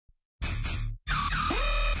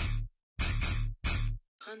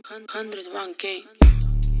101K.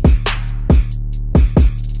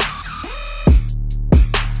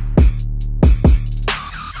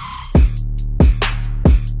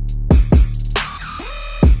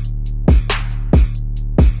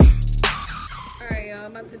 Alright, y'all,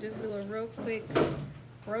 I'm about to just do a real quick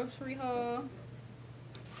grocery haul.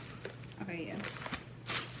 Okay, yeah.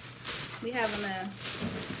 We having a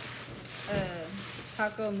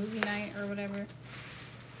taco movie night or whatever.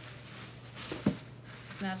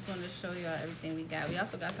 And I just wanted to show y'all everything we got. We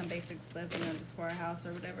also got some basic stuff, you know, just for our house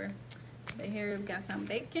or whatever. But here we got some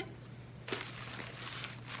bacon.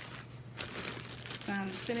 Some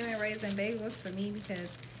cinnamon raisin bagels for me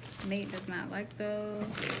because Nate does not like those.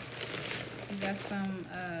 We got some,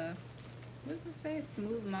 what does it say?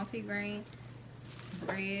 Smooth multigrain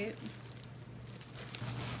bread.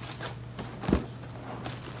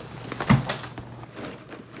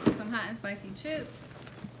 Some hot and spicy chips.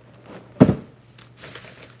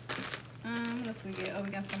 What else we get? Oh, we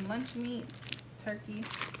got some lunch meat, turkey,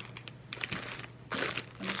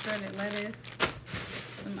 some shredded lettuce,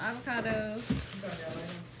 some avocados,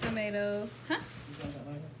 tomatoes. Huh?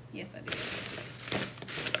 Yes, I do.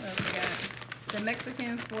 What else we got? The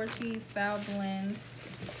Mexican 4-cheese style blend,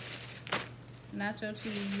 nacho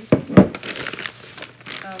cheese.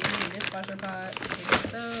 Oh, we need a dishwasher pot. We got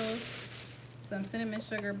those. Some cinnamon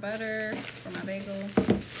sugar butter for my bagel.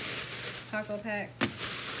 Taco pack.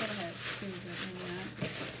 Gotta have two, but maybe not.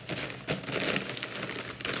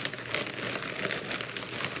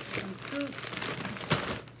 Some scoops.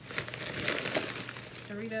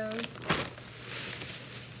 Doritos.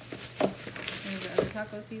 Here's the other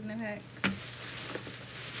taco seasoning pack.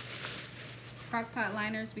 Crock pot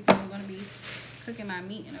liners because I'm going to be cooking my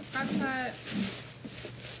meat in a crock pot.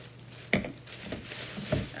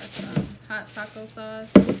 Got some hot taco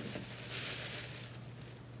sauce.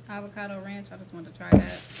 Avocado ranch. I just wanted to try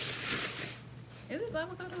that. Is this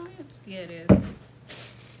avocado ranch? Yeah, it is.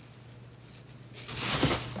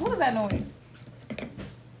 What was that noise?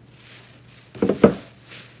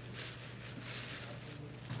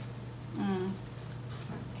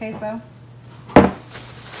 Queso.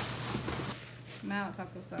 Mild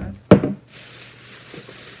taco sauce.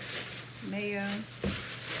 Mayo.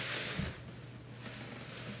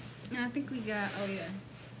 And I think we got, oh yeah.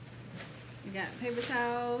 We got paper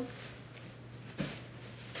towels.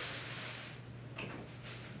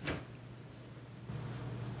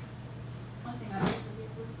 One thing I have to get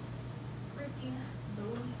was freaking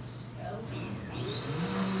bleach.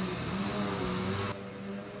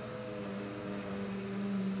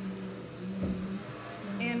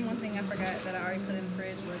 And one thing I forgot that I already put in the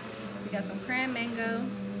fridge was we got some cran mango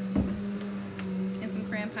and some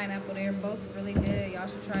cran pineapple. They're both really good. Y'all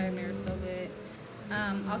should try them. They're so good.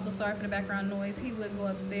 Also, sorry for the background noise. He would go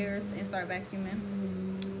upstairs and start vacuuming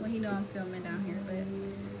when he know I'm filming down here. But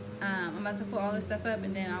I'm about to put all this stuff up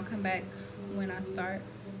and then I'll come back when I start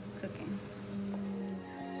cooking.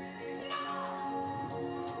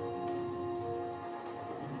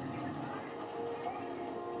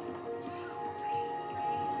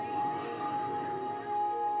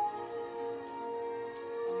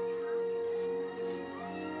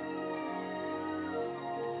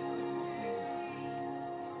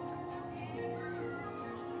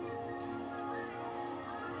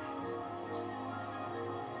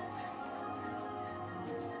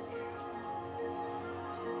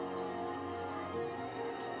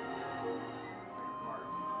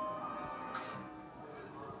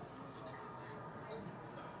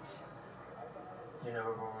 You're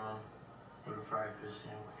never going wrong with a fried fish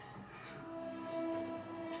sandwich.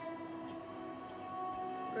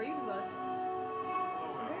 Girl, you can go.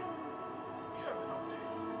 Okay.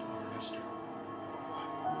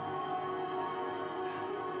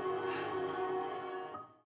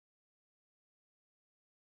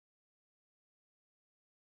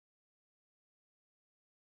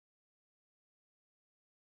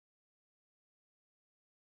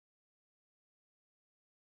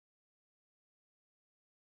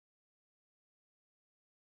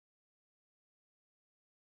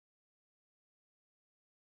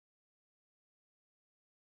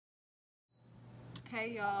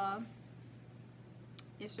 Hey y'all,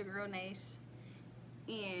 it's your girl Nash,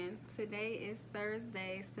 and today is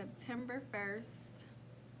Thursday, September 1st.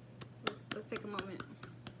 Let's take a moment,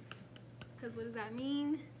 because what does that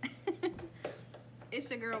mean? It's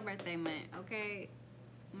your girl birthday month, okay?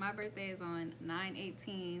 My birthday is on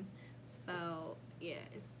 9/18, so yeah,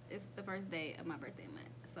 it's the first day of my birthday month.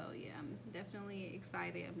 So yeah, I'm definitely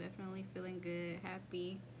excited. I'm definitely feeling good,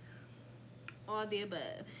 happy, all the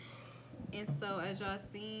above. And so as y'all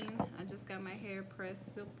seen, I just got my hair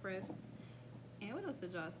pressed, silk pressed, And what else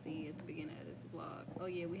did y'all see at the beginning of this vlog? Oh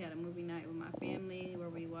yeah, we had a movie night with my family where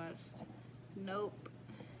we watched Nope,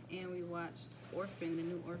 and we watched Orphan, the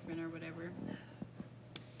new Orphan or whatever.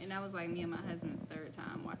 And that was like me and my husband's third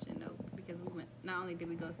time watching Nope, because we went, not only did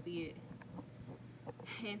we go see it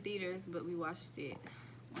in theaters, but we watched it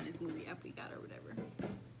on this movie app we got or whatever.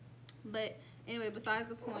 But anyway, besides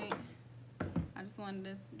the point, I just wanted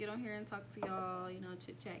to get on here and talk to y'all, you know,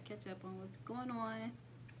 chit chat, catch up on what's going on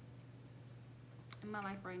in my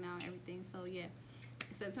life right now and everything. So yeah,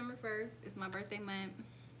 it's September 1st. It's my birthday month.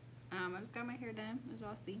 I just got my hair done, as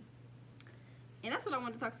y'all see. And that's what I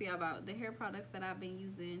wanted to talk to y'all about, the hair products that I've been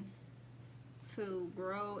using to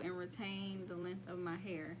grow and retain the length of my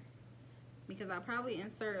hair. Because I'll probably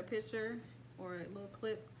insert a picture or a little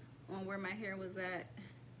clip on where my hair was at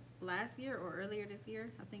last year or earlier this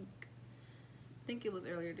year. I think it was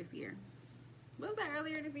earlier this year. Was that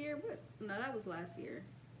earlier this year? What? No, that was last year.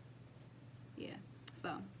 Yeah. So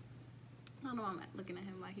I don't know why I'm looking at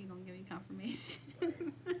him like he gonna give me confirmation.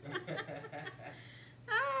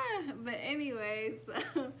 But anyway,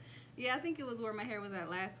 so yeah, I think it was where my hair was at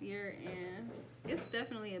last year, and it's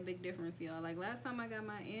definitely a big difference, y'all. Like last time I got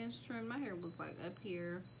my ends trimmed, my hair was like up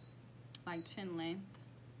here, like chin length.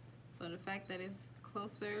 So the fact that it's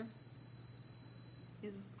closer,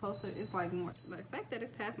 it's like more, like the fact that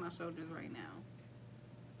it's past my shoulders right now.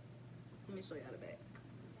 Let me show y'all the back.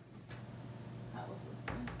 How it's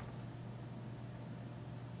looking.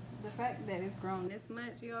 The fact that it's grown this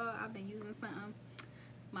much, y'all, I've been using something,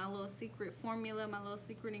 my little secret formula, my little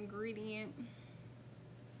secret ingredient.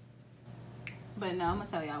 But no, I'm gonna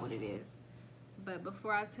tell y'all what it is. But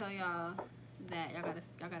before I tell y'all that,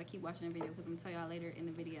 y'all gotta keep watching the video, because I'm gonna tell y'all later in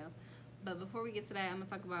the video. But before we get to that, I'm gonna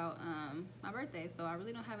talk about my birthday. So I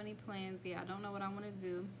really don't have any plans yet. I don't know what I want to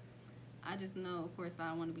do. I just know, of course, I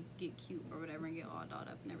don't want to get cute or whatever and get all dolled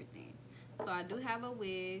up and everything. So I do have a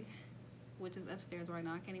wig, which is upstairs right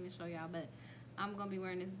now. I can't even show y'all, but I'm gonna be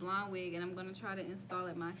wearing this blonde wig, and I'm gonna try to install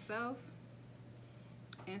it myself.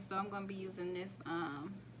 And so I'm gonna be using this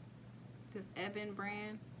this Ebin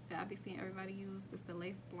brand that I be seeing everybody use. It's the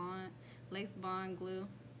lace bond glue,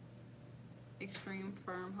 extreme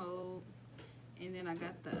firm hold, and then I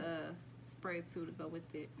got the spray too to go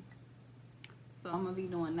with it. So I'm gonna be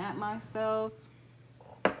doing that myself.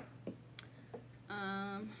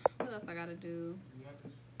 What else I gotta do? You want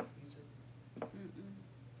this pizza?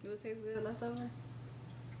 Do it taste good leftover?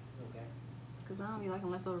 Okay. Cause I don't be liking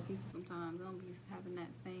leftover pieces sometimes. I don't be having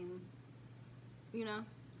that same, you know,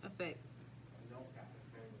 effect. I don't got the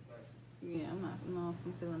same effect. Yeah,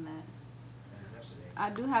 I'm feeling that. And yesterday. I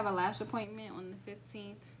do have a lash appointment on the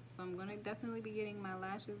 15th, so I'm gonna definitely be getting my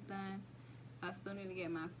lashes done. I still need to get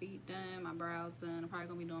my feet done, my brows done. I'm probably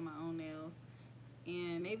gonna be doing my own nails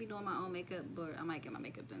and maybe doing my own makeup, but I might get my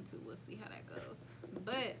makeup done too. We'll see how that goes.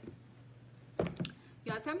 But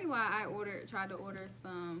y'all tell me why I tried to order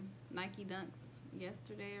some Nike Dunks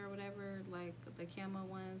yesterday or whatever, like the camo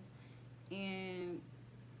ones, and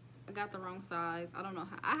I got the wrong size. I don't know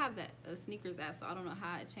how. I have that sneakers app, so I don't know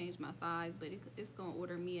how it changed my size, but it's gonna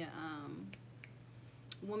order me a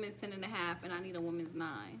woman's 10.5, and I need a woman's 9.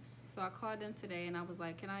 So I called them today and I was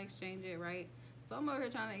like, can I exchange it, right? So I'm over here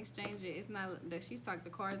trying to exchange it. It's not, she's like, the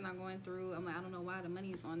card's not going through. I'm like, I don't know why the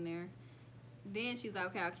money's on there. Then she's like,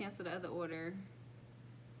 okay, I'll cancel the other order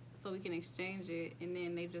so we can exchange it. And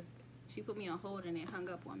then she put me on hold and it hung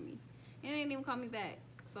up on me. And they didn't even call me back.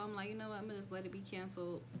 So I'm like, you know what, I'm gonna just let it be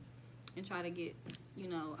canceled and try to get, you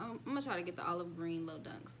know, I'm gonna try to get the olive green low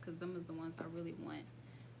dunks, because them is the ones I really want.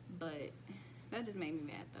 But that just made me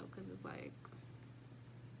mad though, because it's like,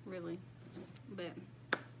 really. But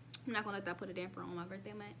I'm not gonna let that put a damper on my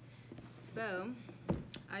birthday month. So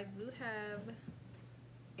I do have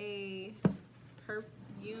a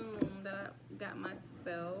perfume that I got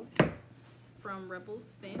myself from Rebel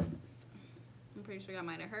Scents. I'm pretty sure y'all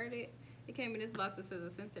might have heard it. It came in this box that says a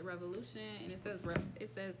scented revolution, and it says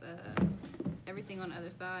everything on the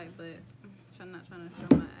other side, but I'm not trying to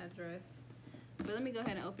show my address. But let me go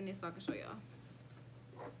ahead and open this so I can show y'all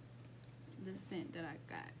the scent that I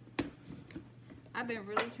got. I've been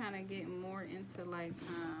really trying to get more into like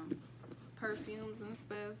perfumes and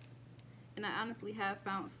stuff, and I honestly have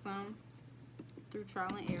found some through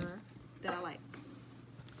trial and error that I like.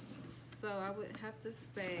 So I would have to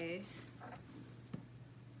say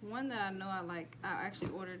one that I know I like, I actually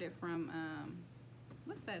ordered it from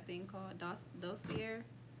what's that thing called? Dossier.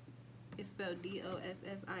 It's spelled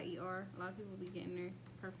D-O-S-S-I-E-R. A lot of people be getting their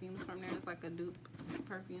perfumes from there. It's like a dupe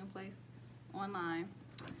perfume place online.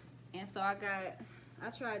 And so I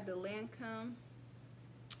tried the Lancome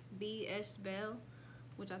B. Esh Belle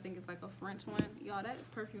which I think is like a French one. Y'all, that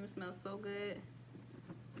perfume smells so good.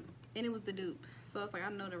 And it was the dupe. So it's like,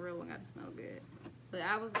 I know the real one got to smell good. But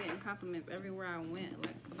I was getting compliments everywhere I went,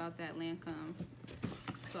 like, about that Lancome.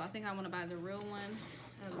 So I think I want to buy the real one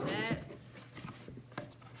of that.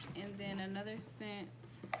 And then another scent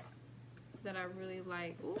that I really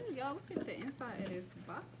like. Ooh, y'all, look at the inside of this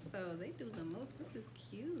box, though. They do the most. This is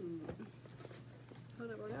cute.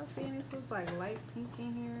 Hold up, are y'all seeing this? Looks like light pink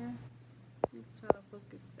in here. Let me try to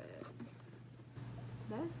focus that.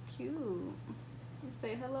 That's cute. It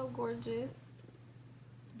say, hello, gorgeous.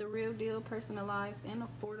 The real deal, personalized and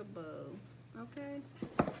affordable. Okay.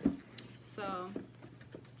 So,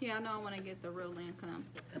 yeah, I know I want to get the real Lancome.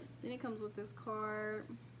 Then it comes with this card.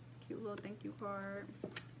 Cute little thank you card.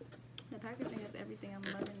 The packaging is everything. I'm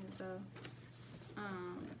loving it, though.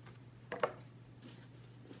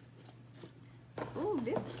 Ooh,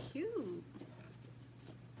 this is cute.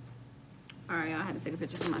 Alright, y'all, I had to take a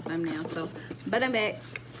picture for my thumbnail. So, but I'm back.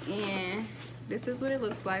 And this is what it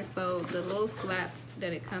looks like. So, the little flap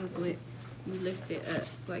that it comes with, you lift it up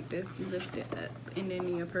like this. You lift it up. And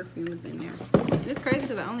then your perfume is in there. And it's crazy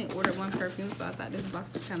because I only ordered one perfume. So, I thought this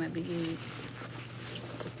box was kind of big.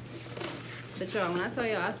 But, y'all, when I tell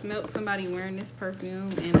y'all I smelled somebody wearing this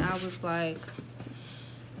perfume. And I was like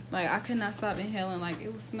I could not stop inhaling. Like,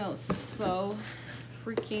 it smelled so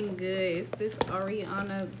freaking good. It's this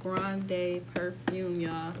Ariana Grande perfume,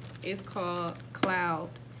 y'all. It's called Cloud.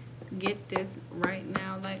 Get this right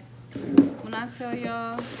now. Like, when I tell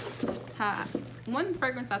y'all how one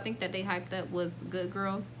fragrance I think that they hyped up was Good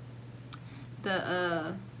Girl,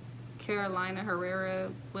 the Carolina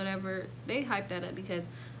Herrera whatever. They hyped that up because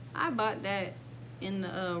I bought that in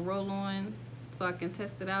the roll-on so I can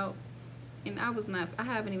test it out, and I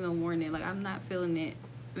haven't even worn it. Like, I'm not feeling it.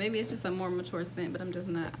 Maybe it's just a more mature scent, but I'm just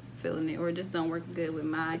not feeling it, or it just don't work good with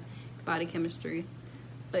my body chemistry.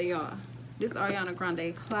 But y'all, this Ariana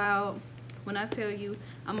Grande Cloud, when I tell you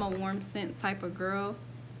I'm a warm scent type of girl,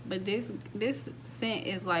 but this scent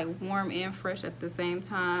is like warm and fresh at the same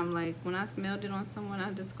time. Like, when I smelled it on someone,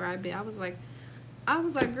 I described it, I was like,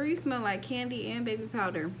 girl, you smell like candy and baby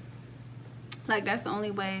powder. Like, that's the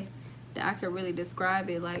only way that I could really describe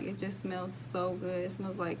it. Like, it just smells so good. It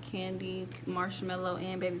smells like candy, marshmallow,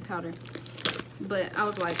 and baby powder. But I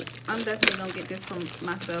was like, I'm definitely gonna get this for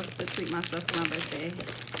myself to treat myself for my birthday.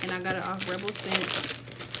 And I got it off Rebel Scent,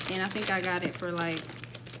 and I think I got it for like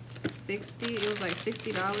it was like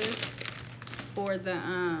 $60 for the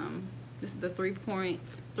this is the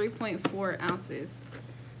 3.4 ounces.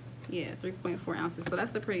 Yeah, 3.4 ounces. So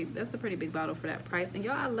that's a pretty big bottle for that price. And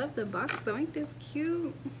y'all, I love the box though. Ain't this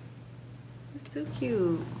cute? It's too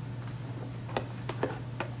cute.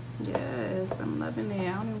 Yes, I'm loving it.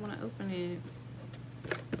 I don't even want to open it.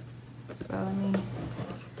 So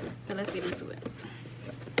let's get into it.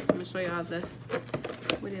 I'm gonna show y'all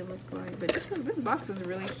what it looks like. But this box is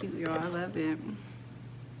really cute, y'all. I love it.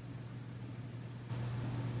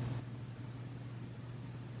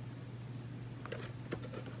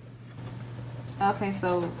 Okay,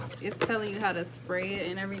 so it's telling you how to spray it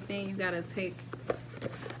and everything. You gotta take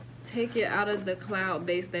it out of the cloud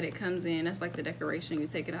base that it comes in. That's like the decoration. You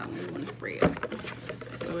take it out when you want to spray it.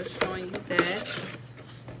 So it's showing you that.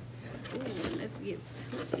 Ooh, let's get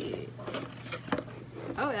started.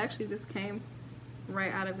 Oh, it actually just came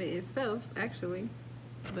right out of it itself, actually.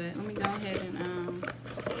 But let me go ahead and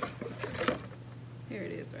here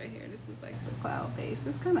it is right here. This is like the cloud base.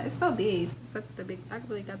 It's so big. It's like I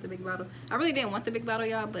really got the big bottle. I really didn't want the big bottle,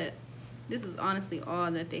 y'all, but this is honestly all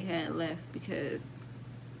that they had left because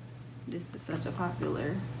this is such a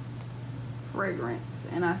popular fragrance.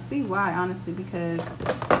 And I see why, honestly, because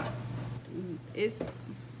it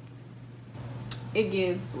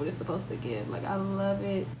gives what it's supposed to give. Like, I love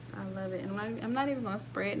it. I love it. And I'm not even going to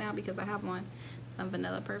spray it now because I have on some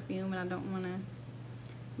vanilla perfume and I don't want to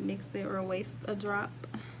mix it or waste a drop.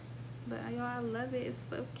 But y'all, I love it. It's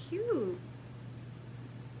so cute.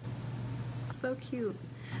 So cute.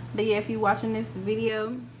 But yeah, if you're watching this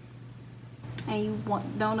video and you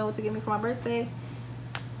don't know what to get me for my birthday,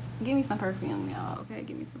 give me some perfume, y'all. Okay,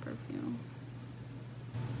 give me some perfume.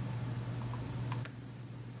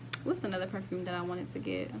 What's another perfume that I wanted to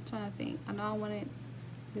get? I'm trying to think. I know I wanted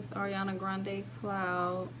this Ariana Grande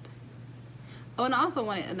Cloud. Oh, and I also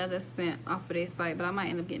wanted another scent off of their site, but I might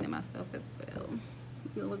end up getting it myself as well.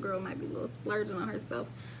 The little girl might be a little splurging on herself.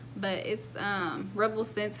 But it's Rebel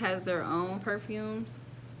Scents has their own perfumes,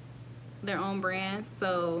 their own brands.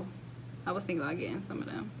 So I was thinking about getting some of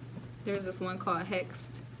them. There's this one called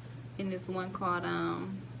Hexed, and this one called I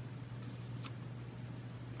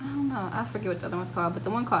don't know, I forget what the other one's called, but the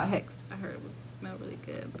one called Hexed I heard smelled really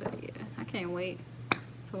good. But yeah, I can't wait.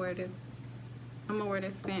 to wear this. I'm gonna wear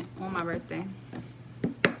this scent on my birthday.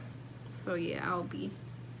 So yeah, I'll be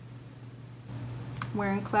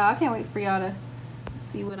wearing Cloud. I can't wait for y'all to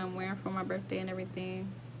see what I'm wearing for my birthday and everything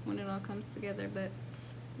when it all comes together. But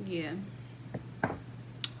yeah,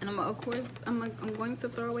 and of course I'm going to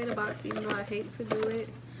throw away the box, even though I hate to do it,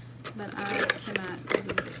 but I cannot do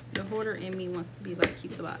it. The hoarder in me wants to be like,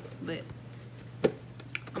 keep the box, but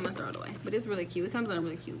I'm gonna throw it away. But it's really cute. It comes in a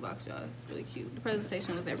really cute box, y'all. It's really cute. The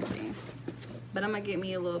presentation was everything. But I'm gonna get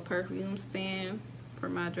me a little perfume stand for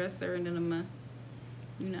my dresser, and then I'm gonna,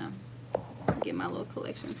 you know, get my little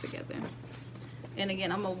collection together. And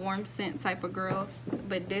again, I'm a warm scent type of girl,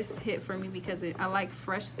 but this hit for me because I like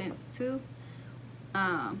fresh scents too.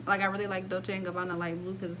 Like I really like Dolce & Gabbana Light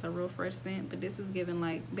Blue because it's a real fresh scent, but this is giving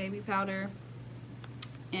like baby powder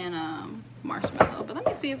and marshmallow. But let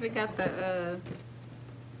me see if it got the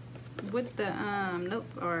what the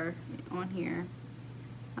notes are on here.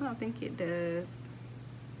 I don't think it does.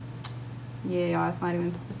 Yeah, y'all, it's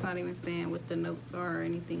not even saying what the notes are or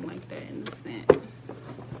anything like that in the scent.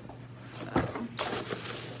 So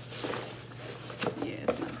yeah,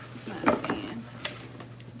 it's not saying.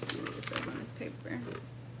 Let's see what it says on this paper.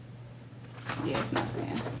 Yeah, it's not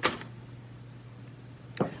saying.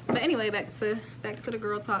 But anyway, back to the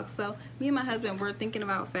girl talk. So me and my husband were thinking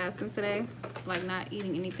about fasting today, like not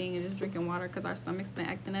eating anything and just drinking water because our stomach's been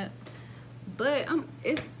acting up. But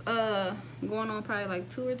it's going on probably like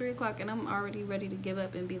 2 or 3 o'clock, and I'm already ready to give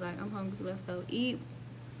up and be like, I'm hungry, let's go eat.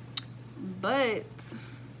 But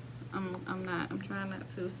I'm not. I'm trying not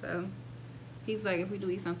to. So he's like, if we do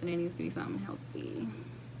eat something, it needs to be something healthy.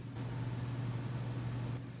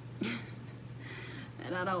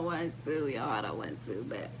 And I don't want to, y'all. I don't want to,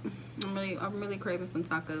 but I'm really craving some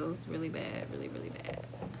tacos, really bad, really bad.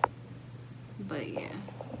 But yeah,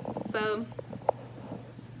 so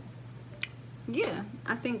yeah,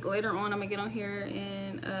 I think later on I'm gonna get on here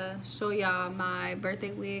and show y'all my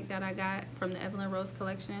birthday wig that I got from the Evelyn Rose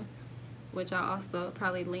collection, which I'll also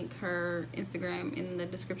probably link her Instagram in the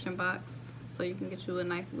description box so you can get you a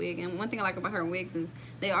nice wig. And one thing I like about her wigs is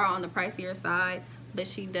they are on the pricier side, but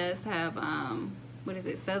she does have what is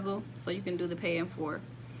it, sizzle, so you can do the pay in for.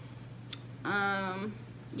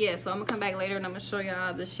 Yeah, so I'm gonna come back later and I'm gonna show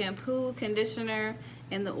y'all the shampoo, conditioner,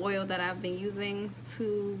 and the oil that I've been using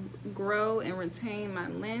to grow and retain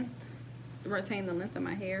the length of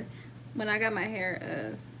my hair. When I got my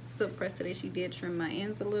hair silk pressed today, she did trim my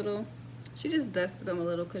ends a little. She just dusted them a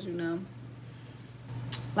little because, you know,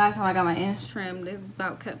 last time I got my ends trimmed, it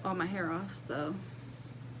about cut all my hair off. So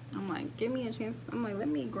I'm like, give me a chance. I'm like, let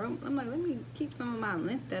me grow. I'm like, let me keep some of my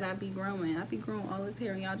length that I be growing. I be growing all this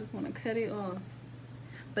hair and y'all just want to cut it off.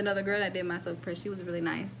 But no, the girl that did my silk press, she was really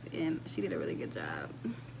nice and she did a really good job.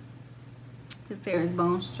 His hair is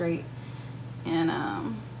bone straight, and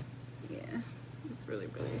yeah, it's really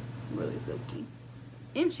silky.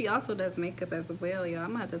 And she also does makeup as well, y'all.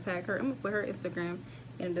 I'm gonna have to tag her. I'm gonna put her Instagram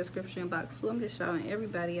in the description box too. I'm just showing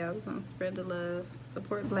everybody out. We're gonna spread the love,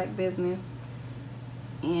 support black business,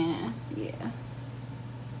 and yeah,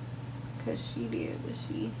 cause she did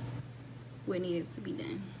what needed to be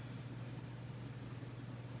done.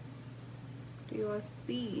 Do y'all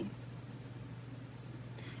see?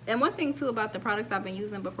 And one thing too about the products I've been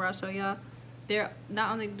using before I show y'all, they're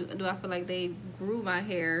not only do I feel like they grew my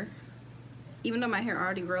hair, even though my hair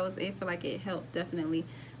already grows, I feel like it helped definitely,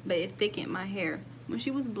 but it thickened my hair. When she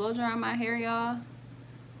was blow drying my hair, y'all,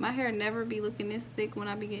 my hair never be looking this thick when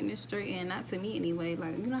I be getting it straight, and not to me anyway.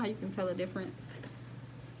 Like, you know how you can tell a difference,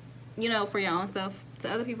 you know, for your own stuff. To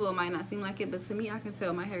other people it might not seem like it, but to me I can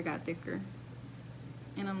tell my hair got thicker,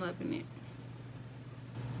 and I'm loving it.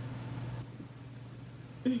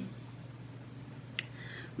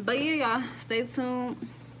 But yeah, y'all, stay tuned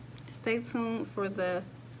for the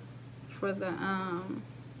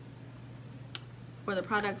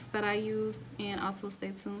products that I use, and also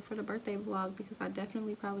stay tuned for the birthday vlog, because I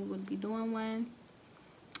definitely probably would be doing one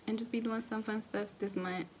and just be doing some fun stuff this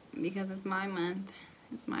month, because it's my month,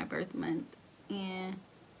 it's my birth month, and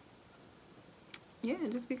yeah,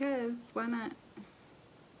 just because, why not?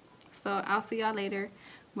 So I'll see y'all later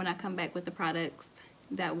when I come back with the products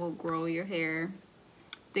that will grow your hair,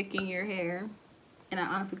 thicken your hair, and I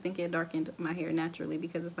honestly think it darkened my hair naturally,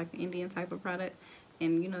 because it's like an Indian type of product,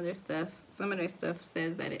 and you know, their stuff, some of their stuff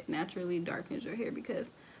says that it naturally darkens your hair, because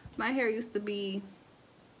my hair used to be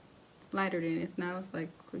lighter than this. Now it's like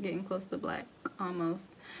we're getting close to black almost.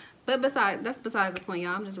 But that's besides the point,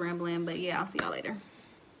 y'all. I'm just rambling. But yeah, I'll see y'all later.